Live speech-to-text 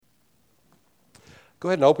Go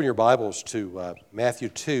ahead and open your Bibles to Matthew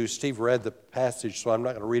 2. Steve read the passage, so I'm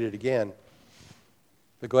not going to read it again.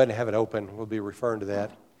 But go ahead and have it open. We'll be referring to that.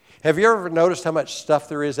 Have you ever noticed how much stuff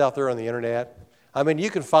there is out there on the internet? I mean, you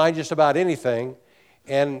can find just about anything,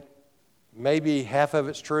 and maybe half of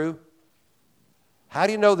it's true. How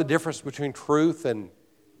do you know the difference between truth and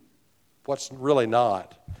what's really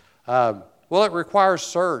not? Well, it requires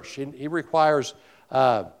search. It requires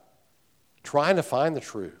trying to find the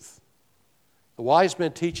truth. The wise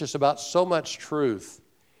men teach us about so much truth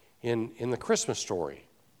in the Christmas story.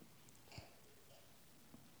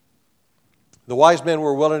 The wise men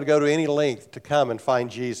were willing to go to any length to come and find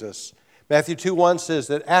Jesus. Matthew 2:1 says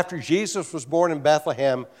that after Jesus was born in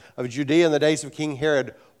Bethlehem of Judea in the days of King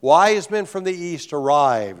Herod, wise men from the east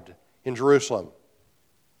arrived in Jerusalem.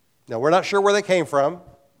 Now, we're not sure where they came from,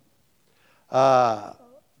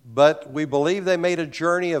 but we believe they made a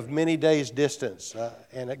journey of many days' distance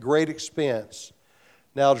and at great expense.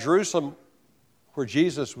 Now, Bethlehem, where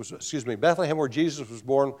Jesus was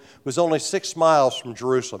born, was only 6 miles from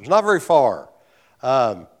Jerusalem. It's not very far.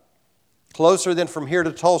 Closer than from here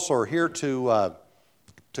to Tulsa or here to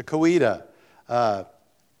Coweta.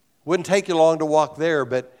 Wouldn't take you long to walk there,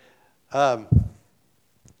 but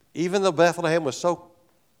even though Bethlehem was so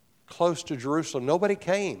close to Jerusalem, nobody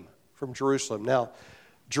came from Jerusalem. Now,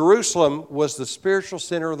 Jerusalem was the spiritual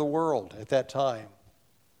center of the world at that time.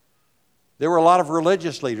 There were a lot of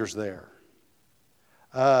religious leaders there.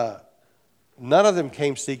 None of them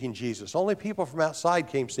came seeking Jesus. Only people from outside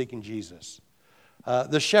came seeking Jesus.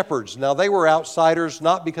 The shepherds, now they were outsiders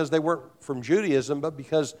not because they weren't from Judaism, but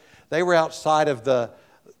because they were outside of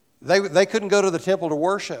they couldn't go to the temple to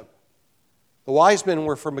worship. The wise men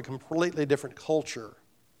were from a completely different culture.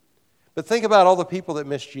 But think about all the people that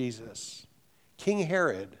missed Jesus. King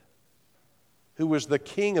Herod, who was the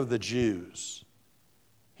king of the Jews,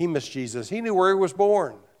 he missed Jesus. He knew where he was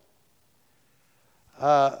born.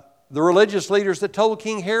 The religious leaders that told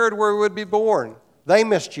King Herod where he would be born, they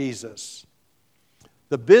missed Jesus.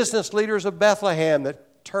 The business leaders of Bethlehem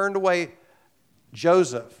that turned away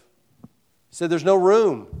Joseph, said there's no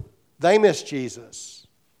room, they missed Jesus.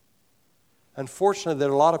 Unfortunately, there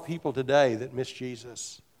are a lot of people today that miss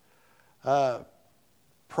Jesus.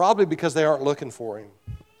 Probably because they aren't looking for him.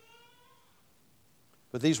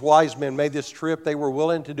 But these wise men made this trip. They were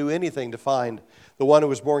willing to do anything to find the one who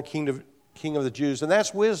was born King of the Jews. And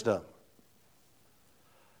that's wisdom.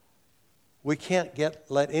 We can't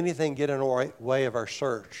let anything get in the way of our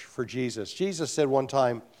search for Jesus. Jesus said one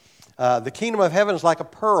time, the kingdom of heaven is like a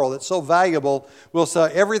pearl that's so valuable, we'll sell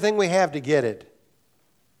everything we have to get it.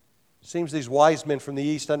 Seems these wise men from the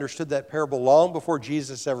east understood that parable long before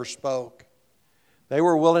Jesus ever spoke. They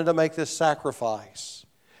were willing to make this sacrifice,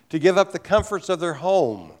 to give up the comforts of their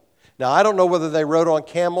home. Now, I don't know whether they rode on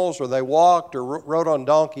camels or they walked or rode on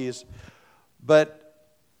donkeys, but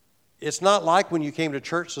it's not like when you came to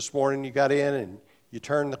church this morning, you got in and you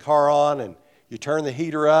turned the car on and you turned the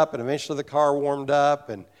heater up and eventually the car warmed up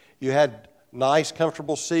and you had nice,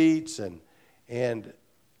 comfortable seats and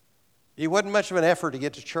it wasn't much of an effort to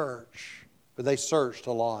get to church, but they searched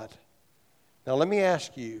a lot. Now, let me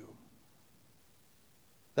ask you,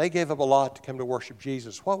 they gave up a lot to come to worship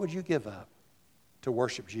Jesus. What would you give up to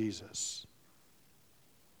worship Jesus?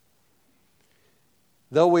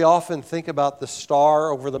 Though we often think about the star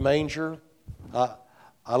over the manger, I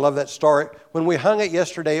love that star. When we hung it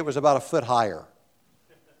yesterday, it was about a foot higher.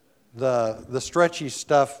 The stretchy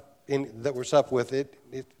stuff that was up with it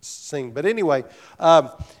sing. But anyway,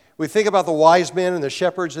 we think about the wise men and the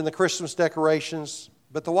shepherds and the Christmas decorations,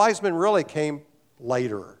 but the wise men really came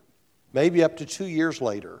later. Maybe up to 2 years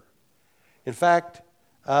later. In fact,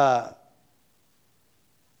 there's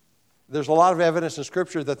a lot of evidence in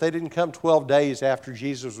Scripture that they didn't come 12 days after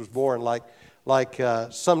Jesus was born, like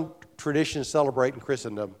some traditions celebrate in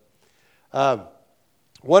Christendom.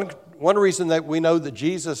 One reason that we know that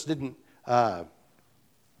Jesus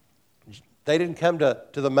they didn't come to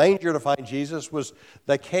the manger to find Jesus was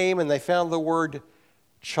they came and they found the word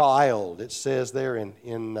child. It says there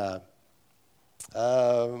in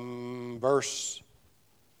verse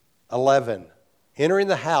 11, entering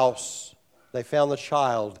the house, they found the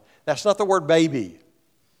child. That's not the word baby.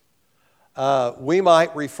 We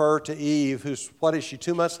might refer to Eve, what is she,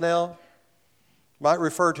 2 months now? Might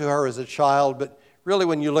refer to her as a child, but really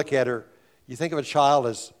when you look at her, you think of a child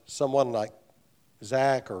as someone like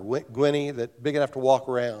Zach or Gwenny that's big enough to walk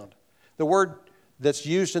around. The word that's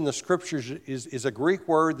used in the Scriptures is a Greek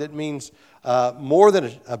word that means more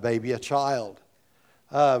than a baby, a child.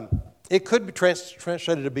 It could be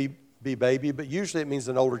translated to be baby, but usually it means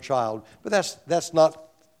an older child. But that's not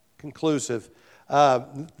conclusive.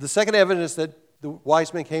 The second evidence that the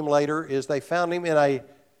wise men came later is they found him in a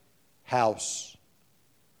house.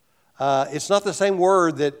 It's not the same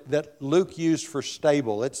word that Luke used for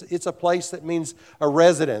stable. It's a place that means a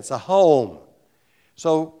residence, a home.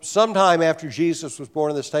 So sometime after Jesus was born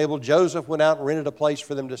in the stable, Joseph went out and rented a place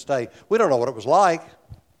for them to stay. We don't know what it was like.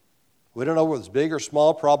 We don't know whether it was big or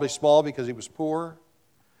small, probably small because he was poor.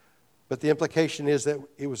 But the implication is that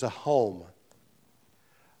it was a home.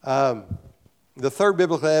 The third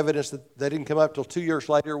biblical evidence that didn't come up till 2 years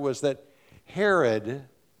later was that Herod,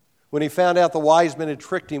 when he found out the wise men had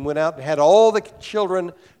tricked him, went out and had all the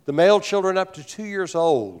children, the male children up to 2 years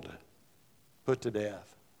old, put to death.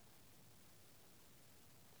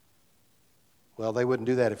 Well, they wouldn't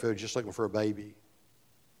do that if they were just looking for a baby.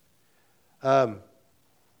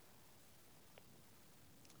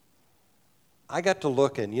 I got to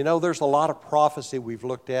looking. You know, there's a lot of prophecy we've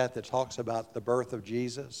looked at that talks about the birth of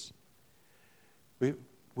Jesus. We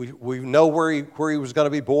know where he was going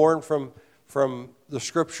to be born from the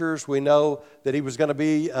Scriptures. We know that he was going to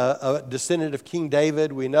be a descendant of King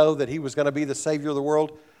David. We know that he was going to be the Savior of the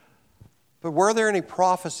world. But were there any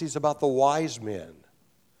prophecies about the wise men?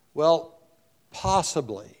 Well,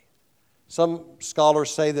 possibly. Some scholars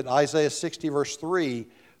say that Isaiah 60 verse 3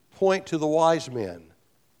 point to the wise men.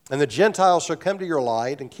 And the Gentiles shall come to your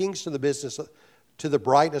light, and kings to the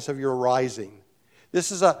brightness of your rising.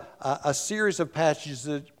 This is a series of passages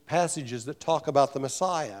that talk about the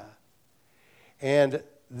Messiah. And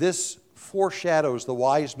this foreshadows the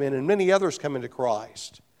wise men and many others coming to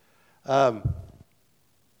Christ. But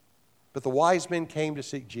the wise men came to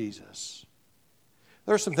seek Jesus.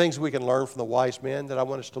 There are some things we can learn from the wise men that I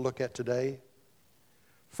want us to look at today.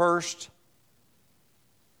 First,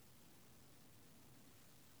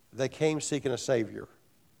 they came seeking a Savior.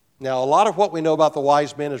 Now, a lot of what we know about the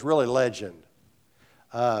wise men is really legend.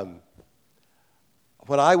 When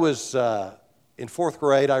I was in fourth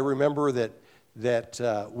grade, I remember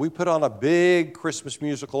that we put on a big Christmas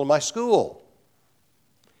musical in my school.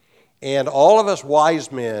 And all of us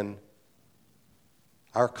wise men,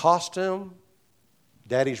 our costume,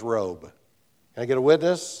 Daddy's robe. Can I get a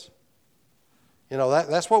witness? You know,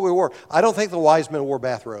 that's what we wore. I don't think the wise men wore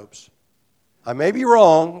bathrobes. I may be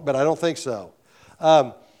wrong, but I don't think so.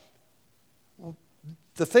 The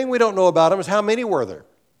thing we don't know about them is how many were there?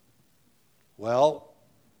 Well,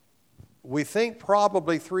 we think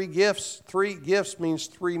probably 3 gifts. 3 gifts means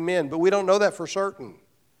 3 men, but we don't know that for certain.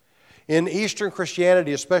 In Eastern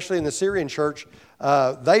Christianity, especially in the Syrian church,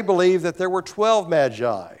 they believe that there were 12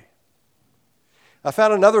 magi. I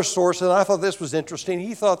found another source, and I thought this was interesting.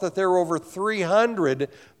 He thought that there were over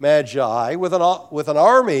 300 magi with an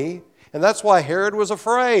army, and that's why Herod was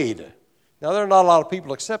afraid. Now, there are not a lot of people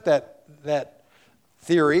who accept that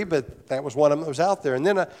theory, but that was one of them that was out there. And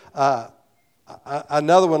then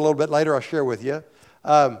another one a little bit later I'll share with you.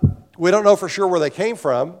 We don't know for sure where they came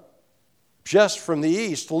from, just from the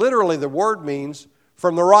east. Literally, the word means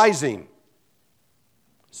from the rising.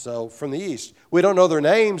 So, from the east. We don't know their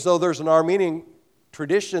names, though there's an Armenian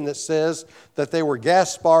tradition that says that they were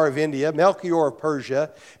Gaspar of India, Melchior of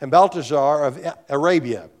Persia, and Balthazar of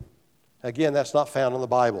Arabia. Again, that's not found in the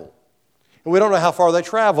Bible. And we don't know how far they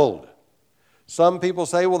traveled. Some people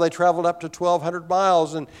say, well, they traveled up to 1,200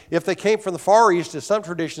 miles. And if they came from the Far East, as some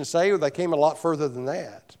traditions say, they came a lot further than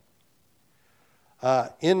that.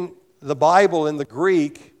 In the Bible, in the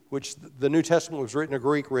Greek, which the New Testament was written in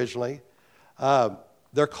Greek originally,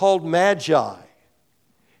 they're called magi.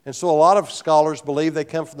 And so a lot of scholars believe they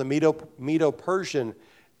come from the Medo-Persian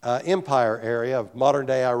Empire area of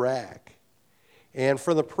modern-day Iraq. And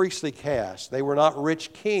from the priestly caste. They were not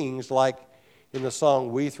rich kings like in the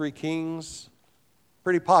song We Three Kings.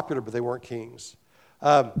 Pretty popular, but they weren't kings.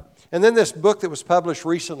 And then this book that was published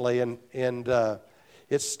recently, and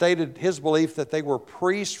it stated his belief that they were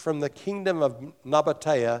priests from the kingdom of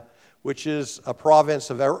Nabatea, which is a province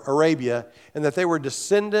of Arabia, and that they were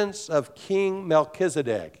descendants of King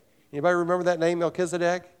Melchizedek. Anybody remember that name,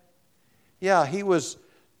 Melchizedek? Yeah, he was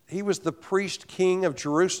the priest king of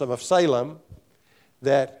Jerusalem, of Salem,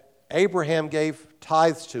 that Abraham gave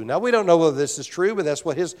tithes to. Now, we don't know whether this is true, but that's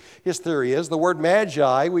what his theory is. The word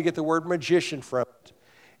magi, we get the word magician from it.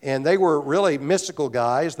 And they were really mystical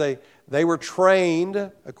guys. They were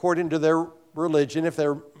trained, according to their religion, if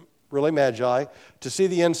they're really magi, to see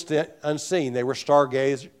the unseen. They were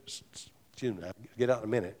stargazers. Excuse me, I'll get out in a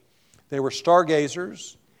minute. They were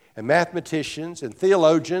stargazers and mathematicians and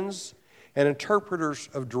theologians and interpreters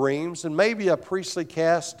of dreams, and maybe a priestly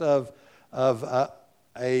caste of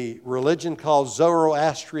a religion called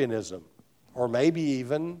Zoroastrianism, or maybe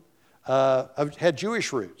even had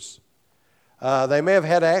Jewish roots. They may have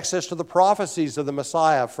had access to the prophecies of the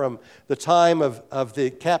Messiah from the time of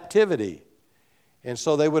the captivity. And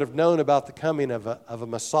so they would have known about the coming of a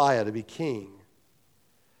Messiah to be king.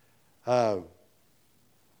 And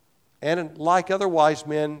like other wise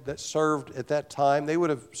men that served at that time, they would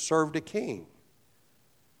have served a king.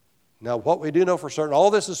 Now, what we do know for certain, all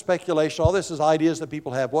this is speculation, all this is ideas that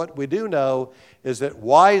people have. What we do know is that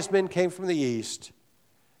wise men came from the east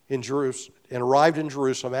in Jerusalem and arrived in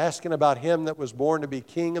Jerusalem asking about him that was born to be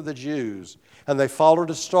king of the Jews. And they followed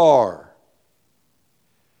a star.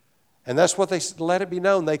 And that's what they let it be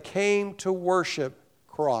known. They came to worship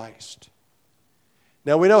Christ.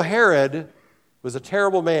 Now, we know Herod was a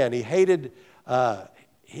terrible man. He hated,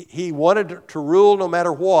 he wanted to rule no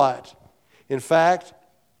matter what. In fact,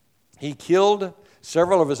 he killed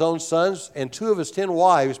several of his own sons and 2 of his 10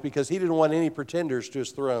 wives because he didn't want any pretenders to his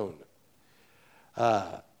throne.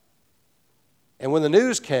 And when the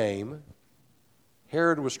news came,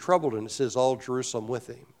 Herod was troubled, and it says all Jerusalem with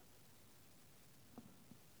him.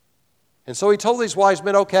 And so he told these wise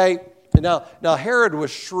men, okay, now Herod was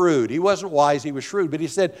shrewd. He wasn't wise, he was shrewd. But he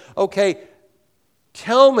said, okay,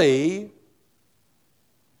 tell me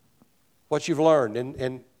what you've learned.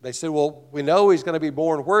 And they said, well, we know he's going to be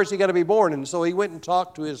born. Where is he going to be born? And so he went and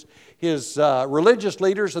talked to his religious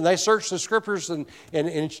leaders, and they searched the scriptures. And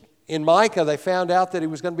in Micah, they found out that he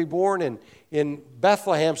was going to be born in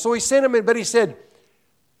Bethlehem. So he sent him in, but he said,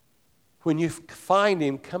 when you find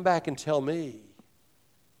him, come back and tell me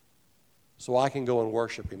so I can go and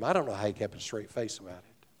worship him. I don't know how he kept a straight face about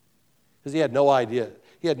it because he had no idea.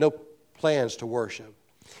 He had no plans to worship.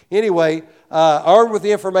 Anyway, armed with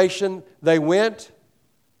the information, they went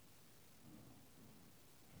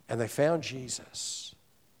and they found Jesus.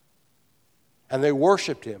 And they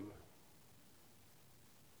worshiped him.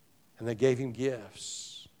 And they gave him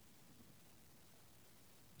gifts.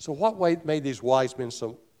 So what made these wise men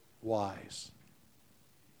so wise?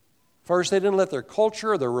 First, they didn't let their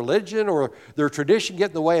culture or their religion or their tradition get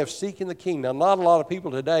in the way of seeking the king. Now, not a lot of people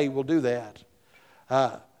today will do that.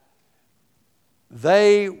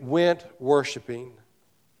 They went worshiping.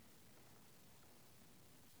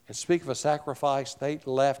 And speak of a sacrifice, they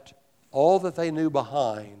left all that they knew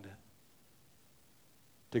behind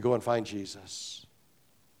to go and find Jesus.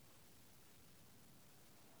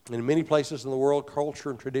 In many places in the world, culture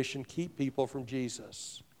and tradition keep people from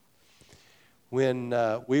Jesus. When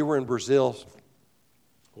we were in Brazil,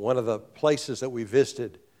 one of the places that we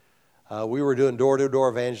visited, we were doing door-to-door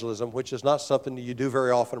evangelism, which is not something that you do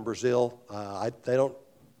very often in Brazil.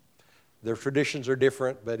 Their traditions are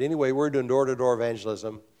different, but anyway, we're doing door-to-door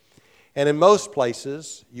evangelism. And in most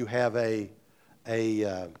places, you have a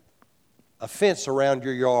fence around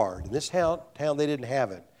your yard. In this town, they didn't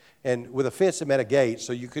have it. And with a fence, it meant a gate,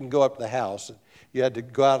 so you couldn't go up to the house. You had to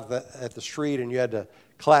go out at the street, and you had to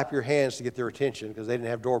clap your hands to get their attention because they didn't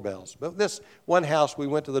have doorbells. But this one house, we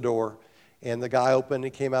went to the door, and the guy opened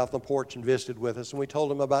and came out on the porch and visited with us, and we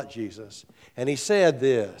told him about Jesus. And he said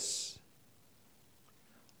this,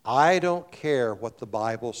 I don't care what the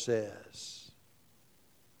Bible says.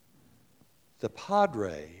 The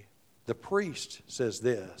padre, the priest, says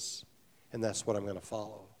this, and that's what I'm going to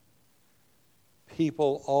follow.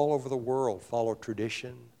 People all over the world follow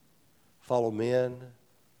tradition, follow men,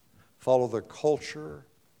 follow their culture,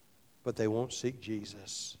 but they won't seek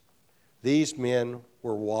Jesus. These men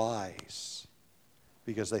were wise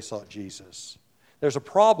because they sought Jesus. There's a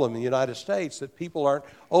problem in the United States that people aren't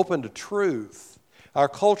open to truth. Our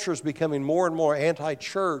culture is becoming more and more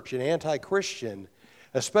anti-church and anti-Christian,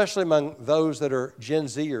 especially among those that are Gen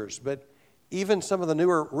Zers. But even some of the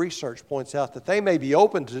newer research points out that they may be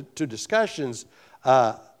open to discussions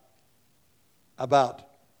about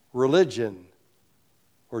religion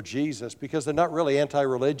or Jesus because they're not really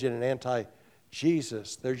anti-religion and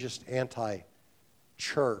anti-Jesus. They're just anti-church.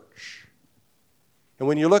 And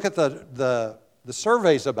when you look at the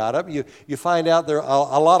surveys about it, you find out there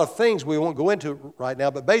are a lot of things we won't go into right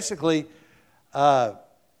now, but basically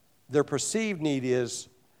their perceived need is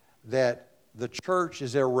that the church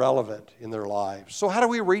is irrelevant in their lives. So how do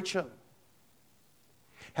we reach them?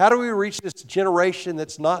 How do we reach this generation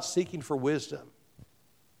that's not seeking for wisdom?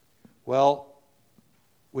 Well,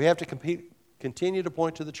 we have to continue to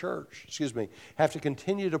point to the church. Have to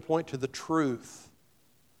continue to point to the truth.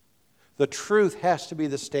 The truth has to be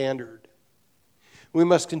the standard. We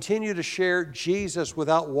must continue to share Jesus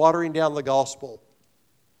without watering down the gospel,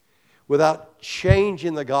 without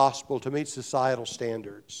changing the gospel to meet societal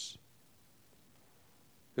standards.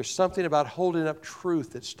 There's something about holding up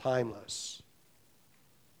truth that's timeless.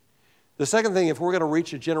 The second thing, if we're going to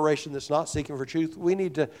reach a generation that's not seeking for truth, we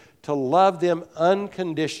need to love them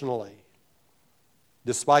unconditionally.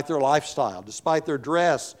 despite their lifestyle, despite their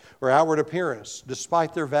dress or outward appearance,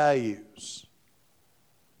 despite their values.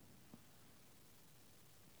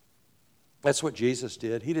 That's what Jesus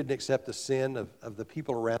did. He didn't accept the sin of the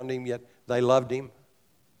people around him, yet they loved him.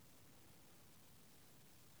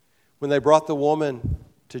 When they brought the woman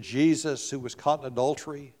to Jesus who was caught in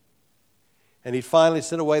adultery, and he finally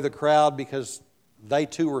sent away the crowd because they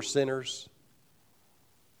too were sinners,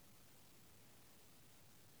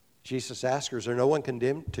 Jesus asked her, "Is there no one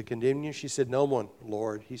to condemn you?" She said, "No one,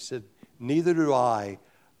 Lord." He said, "Neither do I.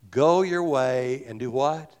 Go your way and do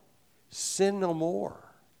what? Sin no more."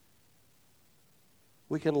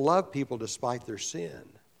 We can love people despite their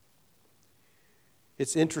sin.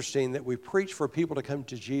 It's interesting that we preach for people to come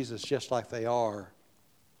to Jesus just like they are,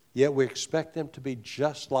 yet we expect them to be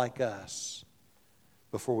just like us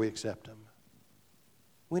before we accept them.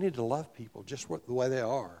 We need to love people just the way they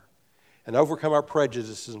are and overcome our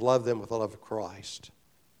prejudices and love them with the love of Christ.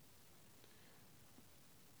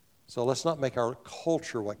 So let's not make our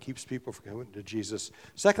culture what keeps people from coming to Jesus.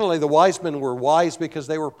 Secondly, the wise men were wise because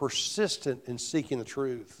they were persistent in seeking the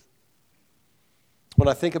truth. When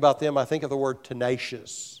I think about them, I think of the word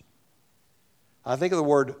tenacious. I think of the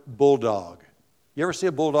word bulldog. You ever see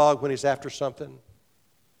a bulldog when he's after something?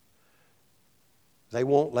 They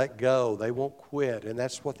won't let go. They won't quit. And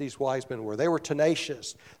that's what these wise men were. They were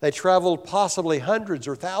tenacious. They traveled possibly hundreds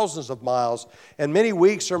or thousands of miles and many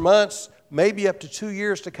weeks or months, maybe up to 2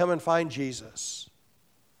 years to come and find Jesus.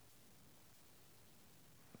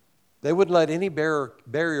 They wouldn't let any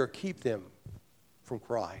barrier keep them from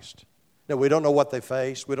Christ. Now, we don't know what they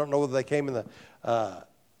faced. We don't know whether they came in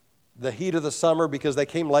the heat of the summer because they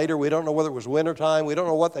came later. We don't know whether it was wintertime. We don't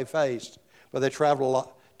know what they faced. But they traveled a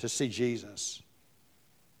lot to see Jesus.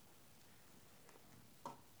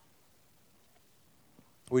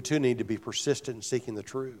 We too need to be persistent in seeking the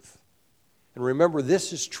truth. And remember,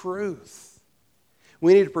 this is truth.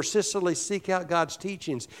 We need to persistently seek out God's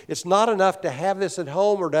teachings. It's not enough to have this at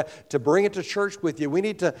home or to bring it to church with you. We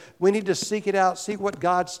need to seek it out, see what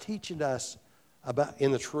God's teaching us about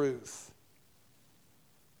in the truth.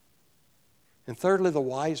 And thirdly, the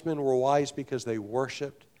wise men were wise because they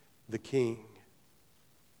worshiped the King.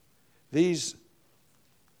 These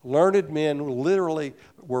learned men literally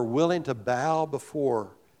were willing to bow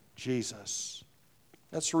before Jesus.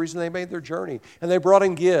 That's the reason they made their journey. And they brought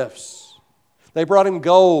him gifts. They brought him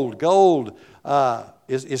gold. Gold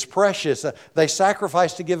is precious. They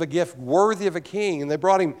sacrificed to give a gift worthy of a king. And they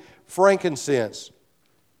brought him frankincense.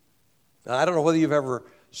 Now, I don't know whether you've ever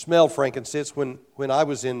smelled frankincense. When I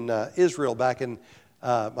was in Israel back in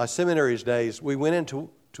my seminary's days, we went into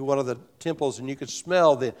one of the temples and you could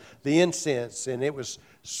smell the incense. And it was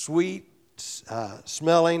sweet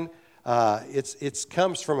smelling. It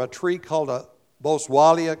comes from a tree called a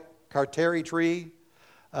Boswellia carteri tree.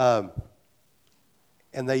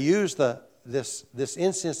 And they use this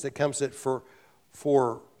incense that comes in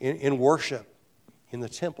worship in the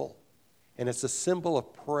temple. And it's a symbol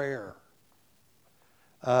of prayer.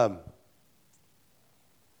 The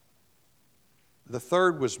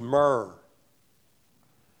third was myrrh.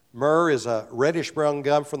 Myrrh is a reddish-brown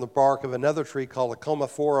gum from the bark of another tree called the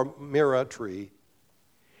Commiphora myrrha tree.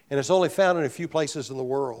 And it's only found in a few places in the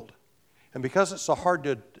world. And because it's so hard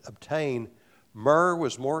to obtain, myrrh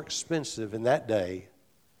was more expensive in that day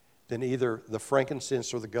than either the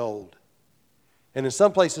frankincense or the gold. And in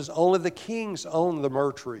some places, only the kings owned the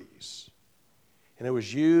myrrh trees. And it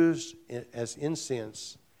was used as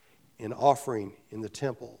incense in offering in the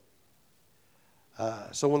temple.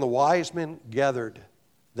 So when the wise men gathered,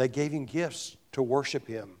 they gave him gifts to worship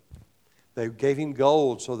him. They gave him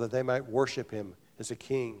gold so that they might worship him as a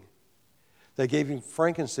king. They gave him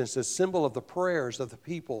frankincense, a symbol of the prayers of the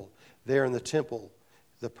people there in the temple,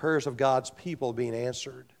 the prayers of God's people being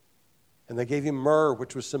answered. And they gave him myrrh,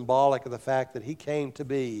 which was symbolic of the fact that he came to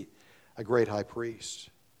be a great high priest.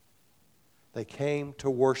 They came to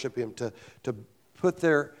worship him, to put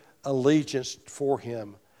their allegiance for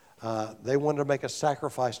him. They wanted to make a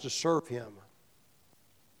sacrifice to serve him.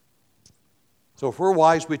 So if we're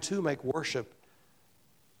wise, we too make worship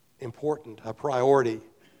important, a priority.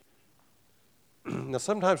 Now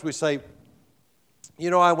sometimes we say,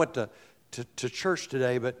 I went to church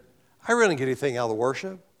today, but I really didn't get anything out of the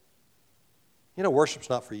worship. Worship's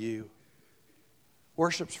not for you.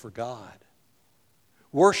 Worship's for God.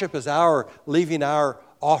 Worship is our leaving our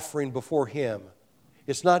offering before him.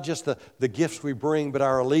 It's not just the gifts we bring, but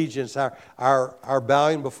our allegiance, our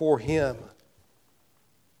bowing before him.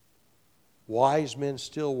 Wise men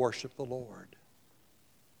still worship the Lord.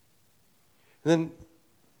 And then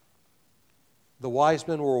the wise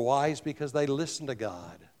men were wise because they listened to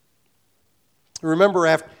God. Remember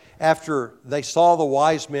after they saw the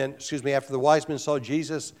wise men, after the wise men saw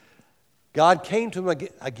Jesus, God came to them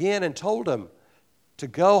again and told them to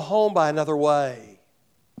go home by another way.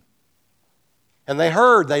 And they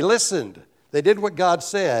heard, they listened, they did what God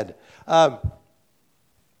said.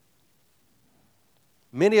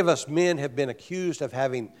 Many of us men have been accused of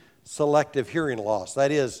having selective hearing loss.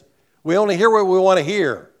 That is, we only hear what we want to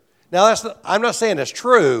hear. Now, I'm not saying it's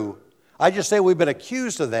true. I just say we've been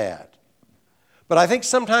accused of that. But I think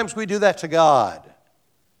sometimes we do that to God.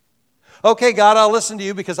 Okay, God, I'll listen to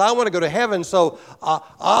you because I want to go to heaven, so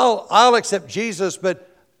I'll accept Jesus,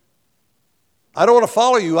 but I don't want to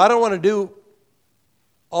follow you. I don't want to do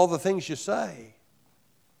all the things you say.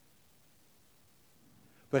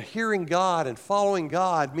 But hearing God and following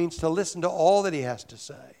God means to listen to all that He has to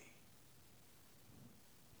say.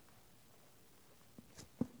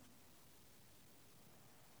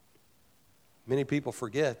 Many people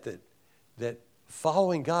forget that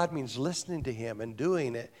following God means listening to Him and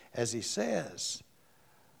doing it as He says.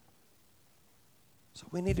 So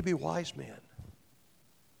we need to be wise men.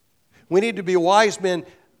 We need to be wise men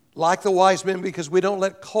like the wise men because we don't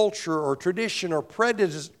let culture or tradition or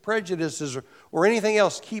prejudices or anything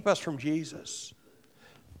else keep us from Jesus.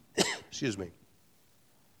 Excuse me.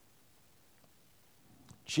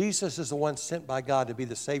 Jesus is the one sent by God to be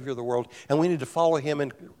the Savior of the world, and we need to follow Him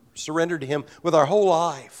and surrender to Him with our whole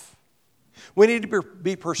life. We need to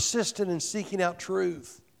be persistent in seeking out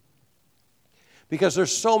truth because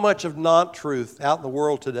there's so much of non-truth out in the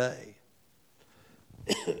world today.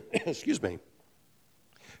 Excuse me.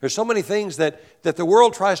 There's so many things that the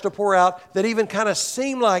world tries to pour out that even kind of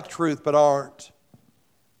seem like truth but aren't.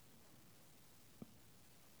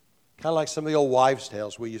 Kind of like some of the old wives'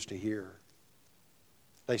 tales we used to hear.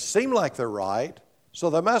 They seem like they're right, so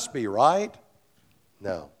they must be right.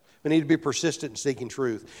 No. We need to be persistent in seeking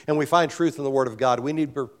truth. And we find truth in the Word of God. We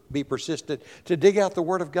need to be persistent to dig out the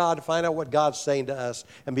Word of God, to find out what God's saying to us,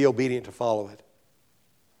 and be obedient to follow it.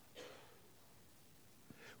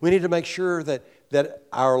 We need to make sure that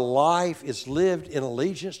our life is lived in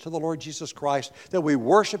allegiance to the Lord Jesus Christ, that we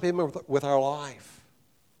worship Him with our life.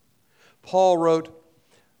 Paul wrote,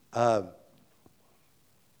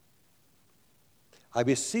 I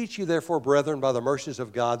beseech you, therefore, brethren, by the mercies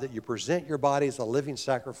of God, that you present your bodies a living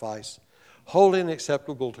sacrifice, holy and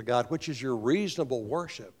acceptable to God, which is your reasonable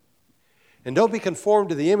worship. And don't be conformed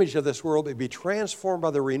to the image of this world, but be transformed by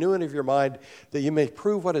the renewing of your mind, that you may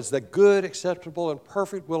prove what is the good, acceptable, and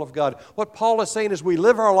perfect will of God. What Paul is saying is we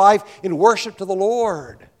live our life in worship to the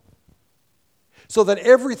Lord, so that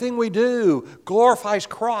everything we do glorifies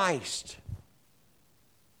Christ.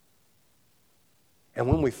 And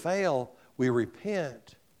when we fail, we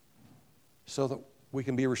repent so that we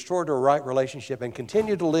can be restored to a right relationship and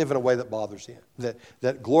continue to live in a way that bothers Him,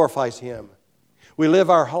 that glorifies Him. We live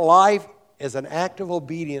our life as an act of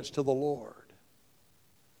obedience to the Lord.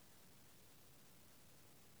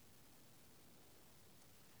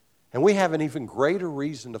 And we have an even greater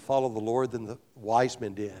reason to follow the Lord than the wise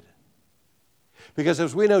men did. Because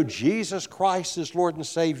as we know Jesus Christ is Lord and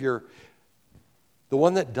Savior, the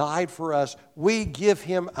one that died for us, we give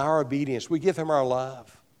Him our obedience. We give Him our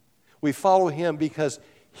love. We follow Him because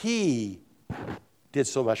He did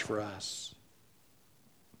so much for us.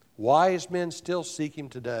 Wise men still seek Him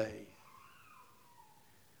today.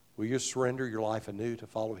 Will you surrender your life anew to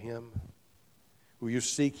follow Him? Will you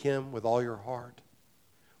seek Him with all your heart?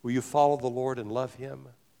 Will you follow the Lord and love Him?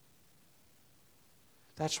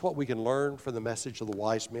 That's what we can learn from the message of the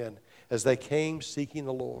wise men as they came seeking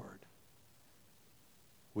the Lord.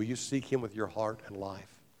 Will you seek Him with your heart and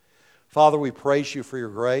life? Father, we praise You for Your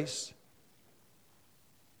grace.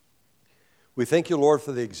 We thank You, Lord,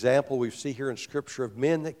 for the example we see here in Scripture of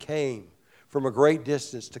men that came from a great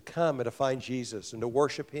distance to come and to find Jesus and to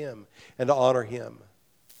worship Him and to honor Him.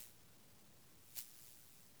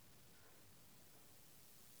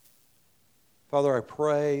 Father, I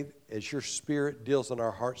pray as Your Spirit deals in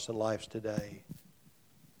our hearts and lives today,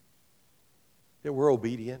 that we're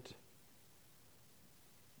obedient,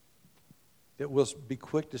 that we'll be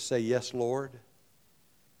quick to say, yes, Lord.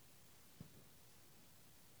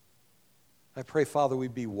 I pray, Father, we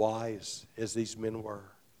be wise as these men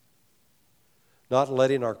were, not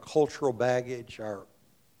letting our cultural baggage, our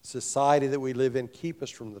society that we live in keep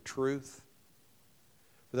us from the truth,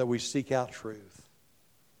 but that we seek out truth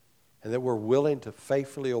and that we're willing to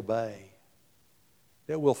faithfully obey,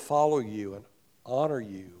 that we'll follow You and honor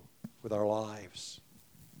You with our lives,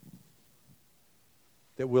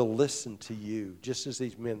 that we'll listen to You just as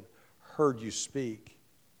these men heard You speak,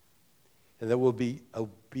 and that we'll be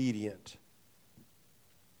obedient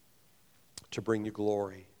to bring You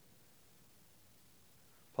glory.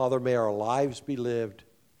 Father, may our lives be lived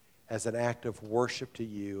as an act of worship to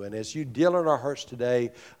you. And as you deal in our hearts today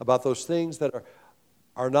about those things that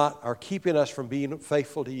are keeping us from being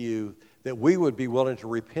faithful to you, that we would be willing to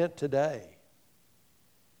repent today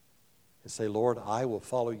and say, Lord, I will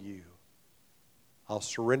follow you. I'll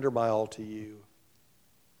surrender my all to you.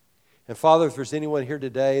 And Father, if there's anyone here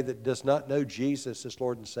today that does not know Jesus as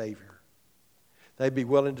Lord and Savior, they'd be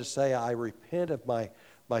willing to say, I repent of my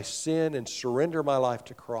sin and surrender my life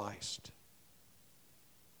to Christ.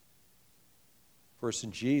 For it's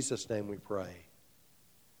in Jesus' name we pray.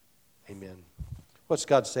 Amen. What's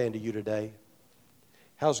God saying to you today?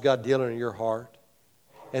 How's God dealing in your heart?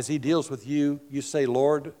 As He deals with you, you say,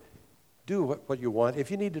 Lord, do what you want. If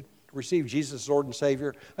you need to receive Jesus as Lord and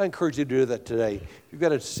Savior, I encourage you to do that today. If you've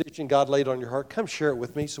got a decision God laid on your heart, come share it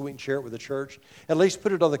with me so we can share it with the church. At least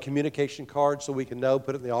put it on the communication card so we can know,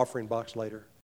 put it in the offering box later.